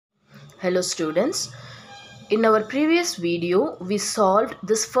Hello students. In our previous video, we solved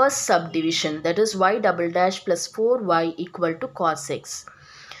this first subdivision, that is y double dash plus 4y equal to cos x.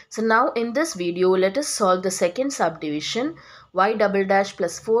 So now in this video, let us solve the second subdivision, y double dash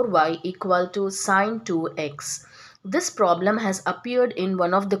plus 4y equal to sin 2x. This problem has appeared in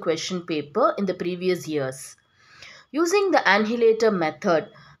one of the question paper in the previous years. Using the annihilator method,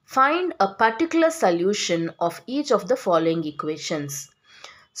 find a particular solution of each of the following equations.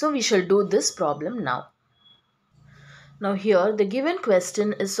 So we shall do this problem now. Now here the given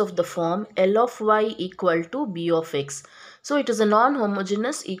question is of the form L of y equal to b of x. So it is a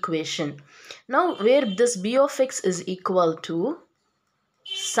non-homogeneous equation. Now where this b of x is equal to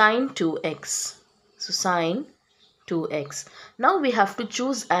sin 2x. So sin 2x. Now we have to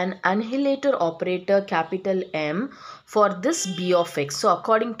choose an annihilator operator capital M for this b of x. So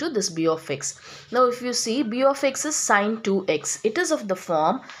according to this b of x. Now if you see b of x is sin 2x. It is of the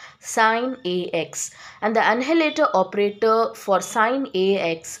form sin ax, and the annihilator operator for sin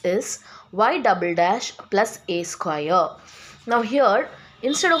ax is y double dash plus a square. Now here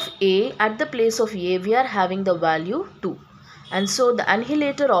instead of a, at the place of a we are having the value 2. And so the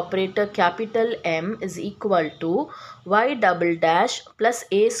annihilator operator capital M is equal to y double dash plus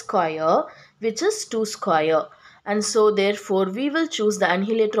a square, which is 2 square. And so therefore we will choose the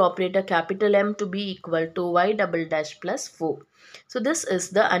annihilator operator capital M to be equal to y double dash plus 4. So this is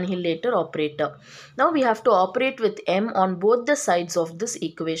the annihilator operator. Now we have to operate with M on both the sides of this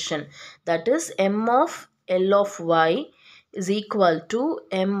equation. That is M of L of y is equal to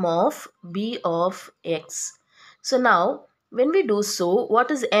M of b of x. So now when we do so,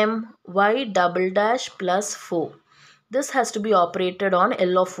 what is M? Y double dash plus 4. This has to be operated on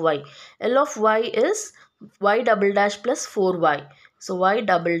L of y. L of y is y double dash plus 4y. So y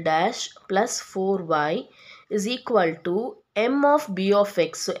double dash plus 4y is equal to M of b of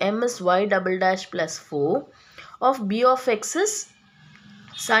x. So M is y double dash plus 4 of b of x is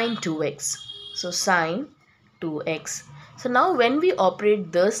sin 2x. So sin 2x. So now when we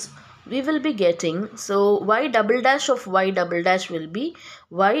operate this, we will be getting, so y double dash of y double dash will be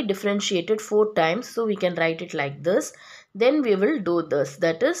y differentiated 4 times. So we can write it like this. Then we will do this,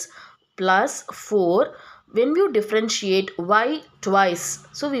 that is plus 4. When you differentiate y twice,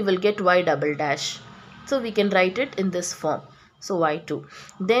 so we will get y double dash. So we can write it in this form. So y2.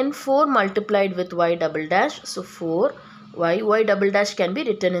 Then 4 multiplied with y double dash. So 4 y double dash can be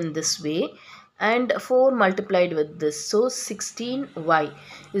written in this way. And 4 multiplied with this. So 16y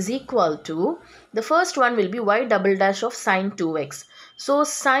is equal to, the first one will be y double dash of sin 2x. So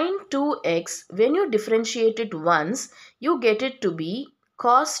sin 2x, when you differentiate it once, you get it to be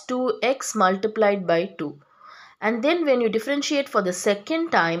cos 2x multiplied by 2. And then when you differentiate for the second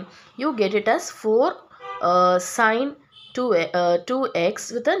time, you get it as 4 sin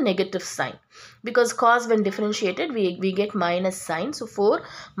 2x with a negative sign. Because cos when differentiated, we get minus sign. So 4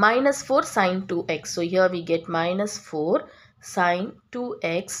 minus 4 sin 2x. So here we get minus 4 sin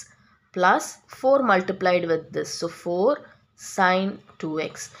 2x plus 4 multiplied with this. So 4 sin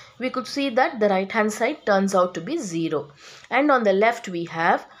 2x. We could see that the right hand side turns out to be 0. And on the left we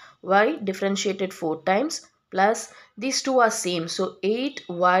have y differentiated 4 times plus these two are same. So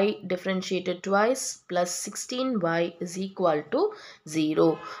 8y differentiated twice plus 16y is equal to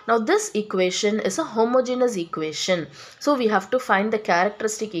 0. Now this equation is a homogeneous equation. So we have to find the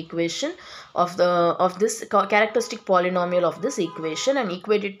characteristic equation of this characteristic polynomial of this equation and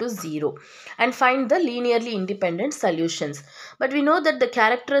equate it to 0 and find the linearly independent solutions. But we know that the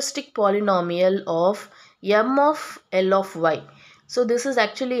characteristic polynomial of m of L of y. So this is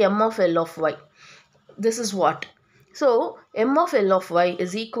actually m of L of y. This is what? So m of L of y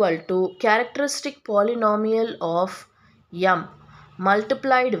is equal to characteristic polynomial of m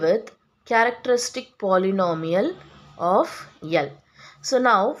multiplied with characteristic polynomial of L. So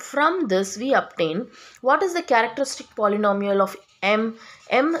now from this we obtain what is the characteristic polynomial of m.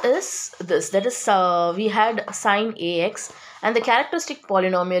 M is this, that is we had sin ax, and the characteristic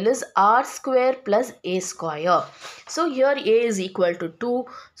polynomial is r square plus a square. So here a is equal to 2.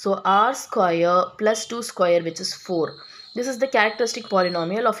 So r square plus 2 square, which is 4. This is the characteristic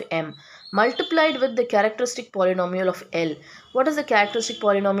polynomial of m multiplied with the characteristic polynomial of L. What is the characteristic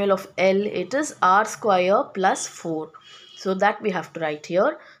polynomial of L? It is r square plus 4. So that we have to write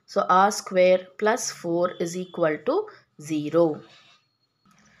here. So r square plus 4 is equal to 0.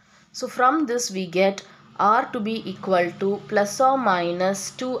 So from this we get r to be equal to plus or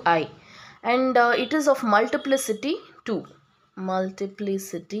minus 2i, and it is of multiplicity 2.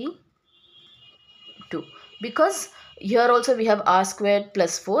 Multiplicity 2. Because here also we have r squared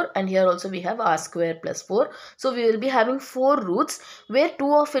plus 4, and here also we have r squared plus 4. So we will be having 4 roots, where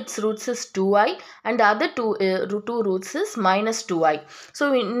 2 of its roots is 2i and the other two roots is minus 2i.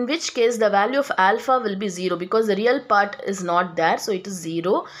 So in which case the value of alpha will be 0, because the real part is not there, so it is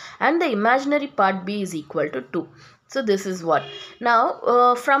 0, and the imaginary part b is equal to 2. So this is what.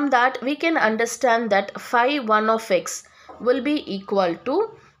 Now from that we can understand that phi 1 of x will be equal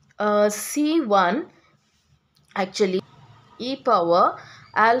to c1, actually e power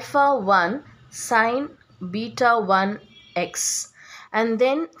alpha 1 sine beta 1 x, and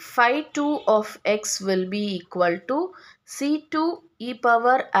then phi 2 of x will be equal to c2 e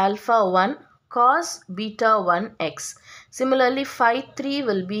power alpha 1 cos beta 1 x. Similarly, phi 3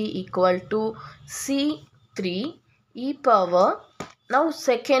 will be equal to c3 e power, now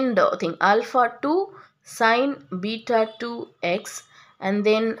second thing, alpha 2 sine beta 2 x, and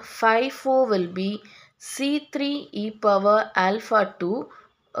then phi 4 will be c3 e power alpha 2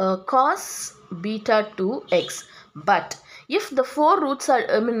 cos beta 2 x. But if the four roots are,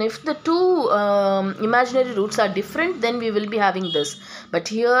 if the two imaginary roots are different, then we will be having this. But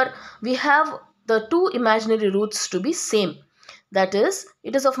here we have the two imaginary roots to be same, that is,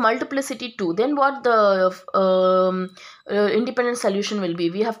 it is of multiplicity 2. Then what the independent solution will be?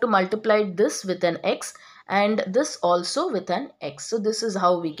 We have to multiply this with an x and this also with an x. So this is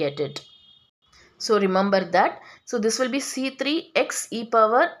how we get it. So remember that. So this will be c3 x e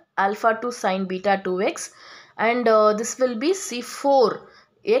power alpha 2 sine beta 2x, and this will be c4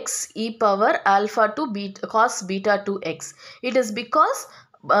 x e power alpha 2 beta cos beta 2x. It is because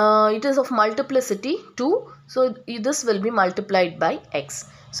it is of multiplicity 2, so this will be multiplied by x.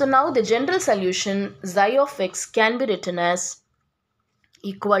 So now the general solution xi of x can be written as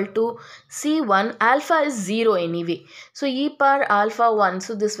equal to c1, alpha is 0 anyway, so e power alpha 1,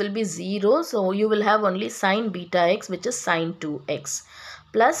 so this will be 0, so you will have only sine beta x, which is sine 2x,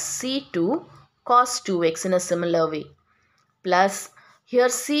 plus c2 cos 2x in a similar way, plus here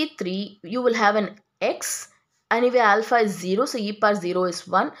c3 you will have an x, anyway alpha is 0, so e power 0 is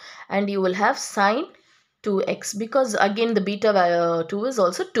 1, and you will have sine 2x, because again the beta 2 is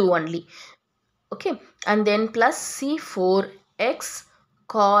also 2 only. Okay, and then plus c4 x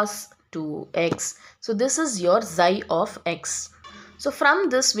cos 2x. So this is your xi of x. So from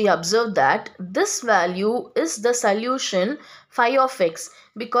this we observe that this value is the solution phi of x,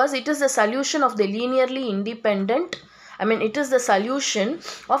 because it is the solution of the linearly independent, it is the solution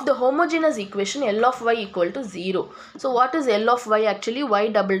of the homogeneous equation L of y equal to 0. So what is L of y? Actually y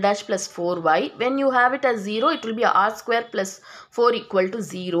double dash plus 4y. When you have it as 0, it will be r square plus 4 equal to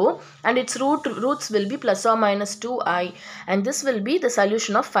 0, and its roots will be plus or minus 2i, and this will be the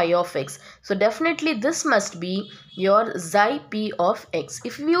solution of phi of x. So definitely this must be your xi p of x.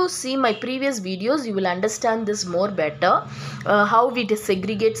 If you see my previous videos, you will understand this more better, how we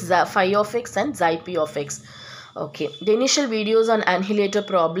segregate phi of x and xi p of x. Okay, the initial videos on annihilator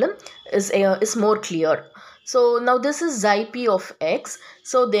problem is more clear. So now this is xi p of x.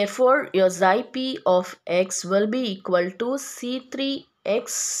 So therefore your xi p of x will be equal to c3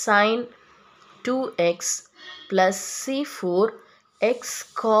 x sine 2x plus c4 x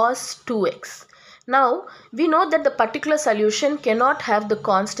cos 2x. Now we know that the particular solution cannot have the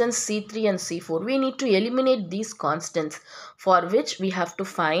constants c3 and c4. We need to eliminate these constants, for which we have to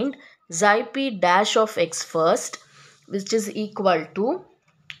find xi p dash of x first, which is equal to,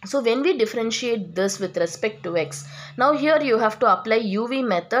 so when we differentiate this with respect to x, now here you have to apply UV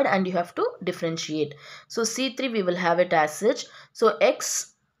method and you have to differentiate. So c3 we will have it as such, so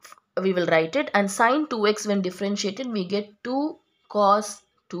x we will write it, and sine 2x when differentiated we get 2 cos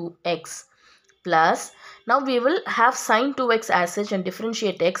 2x, plus now we will have sine 2x as such and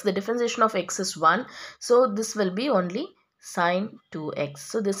differentiate x. The differentiation of x is 1, so this will be only sine 2x.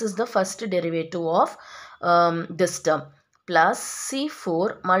 So this is the first derivative of this term, plus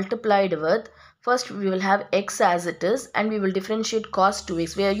c4 multiplied with, first we will have x as it is and we will differentiate cos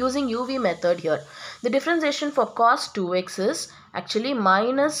 2x. We are using UV method here. The differentiation for cos 2x is actually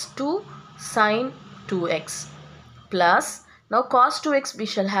minus 2 sine 2x, plus now cos 2x we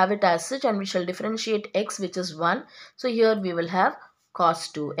shall have it as such and we shall differentiate x, which is 1. So here we will have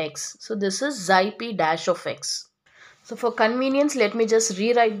cos 2x. So this is xi p dash of x. So for convenience, let me just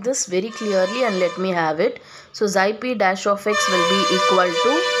rewrite this very clearly and let me have it. So xi p dash of x will be equal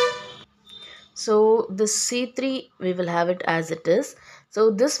to, so this c3 we will have it as it is. So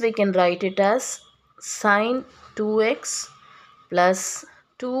this we can write it as sine 2x plus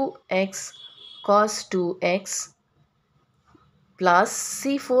 2x cos 2x plus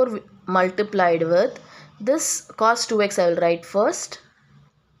c4 multiplied with this cos 2x I will write first,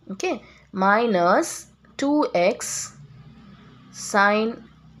 okay, minus 2x sine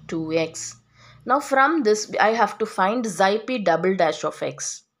 2x. Now from this I have to find xi p double dash of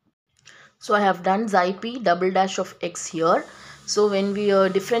x. So I have done xi p double dash of x here. So when we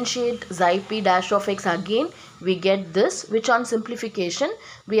differentiate xi p dash of x again, we get this, which on simplification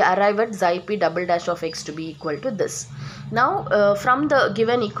we arrive at xi p double dash of x to be equal to this. Now from the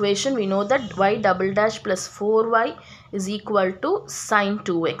given equation we know that y double dash plus 4y is equal to sine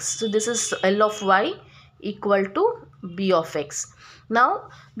 2x. So this is L of y equal to b of x. Now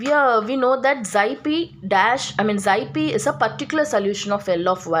we know that xi p is a particular solution of L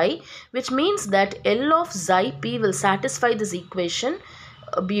of y, which means that L of xi p will satisfy this equation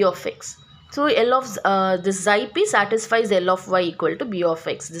b of x. So L of this xi p satisfies L of y equal to b of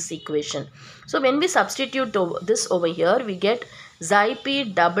x, this equation. So when we substitute this over here, we get xi p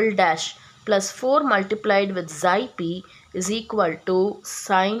double dash plus 4 multiplied with xi p is equal to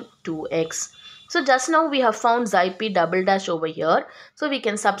sine 2x. So just now we have found xi p double dash over here. So we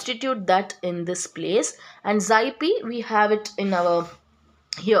can substitute that in this place, and xi p we have it in our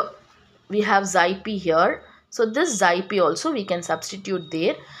here. We have xi p here. So this xi p also we can substitute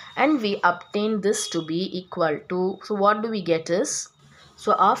there, and we obtain this to be equal to, so what do we get is,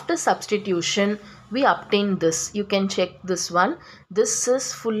 so after substitution we obtain this. You can check this one. This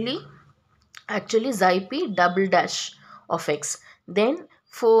is fully actually xi p double dash of x. Then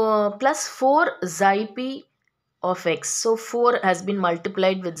for plus 4 xi p of x. So 4 has been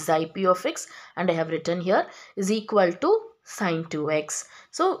multiplied with xi p of x, and I have written here is equal to sine 2x.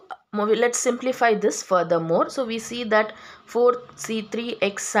 So let's simplify this furthermore. So we see that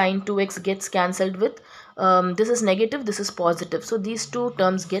 4c3x sine 2x gets cancelled with this is negative, this is positive. So these two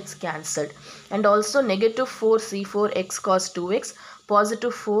terms gets cancelled, and also negative 4c4x cos 2x,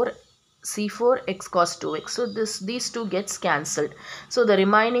 positive 4c4 x cos 2x. So these two gets cancelled. So the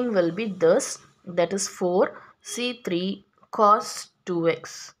remaining will be this, that is 4c3 cos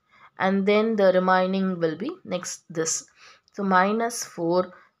 2x, and then the remaining will be next this. So minus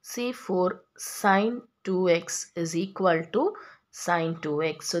 4c4 sine 2x is equal to sine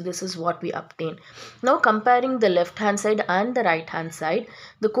 2x. So this is what we obtain. Now comparing the left hand side and the right hand side,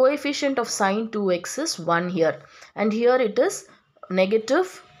 the coefficient of sine 2x is 1 here, and here it is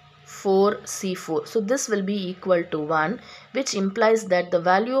negative 4c4. So this will be equal to 1, which implies that the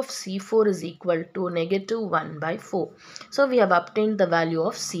value of c4 is equal to negative 1 by 4. So we have obtained the value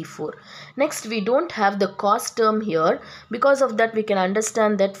of c4. Next, we don't have the cos term here. Because of that, we can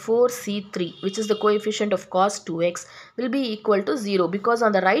understand that 4c3, which is the coefficient of cos 2x, will be equal to 0, because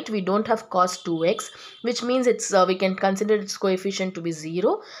on the right we don't have cos 2x, which means it's we can consider its coefficient to be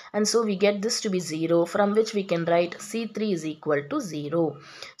 0, and so we get this to be 0, from which we can write c3 is equal to 0.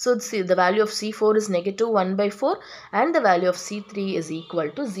 So see, the value of c4 is negative 1 by 4, and the value of c3 is equal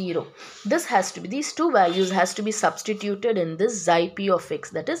to 0. This has to be, these two values has to be substituted in this xi p of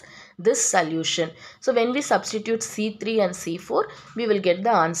x, that is this solution. So when we substitute c3 and c4, we will get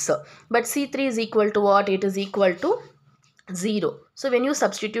the answer. But c3 is equal to what? It is equal to 0. So when you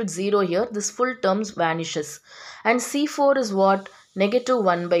substitute 0 here, this full terms vanishes. And c4 is what? Negative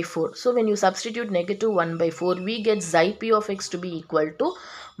 1 by 4. So when you substitute negative 1 by 4, we get xi p of x to be equal to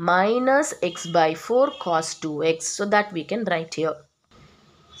minus x by 4 cos 2x. So that we can write here.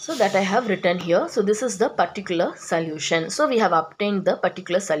 So that I have written here. So this is the particular solution. So we have obtained the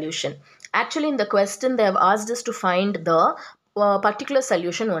particular solution. Actually in the question they have asked us to find the particular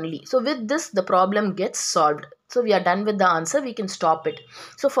solution only. So with this the problem gets solved. So we are done with the answer. We can stop it.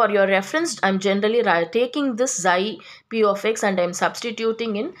 So for your reference, I am generally taking this xi p of x and I am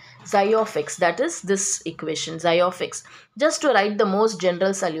substituting in xi of x. That is this equation xi of x. Just to write the most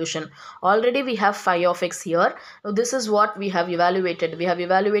general solution. Already we have phi of x here. Now this is what we have evaluated. We have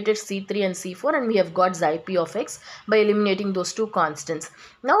evaluated c3 and c4 and we have got xi p of x by eliminating those two constants.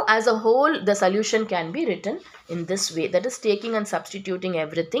 Now as a whole the solution can be written in this way. That is taking and substituting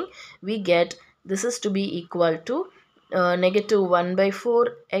everything. We get this is to be equal to negative 1 by 4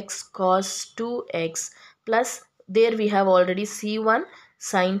 x cos 2x plus there we have already c1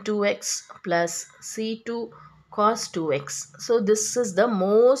 sine 2x plus c2 cos 2x. So this is the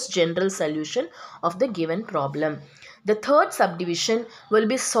most general solution of the given problem. The third subdivision will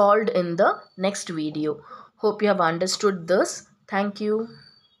be solved in the next video. Hope you have understood this. Thank you.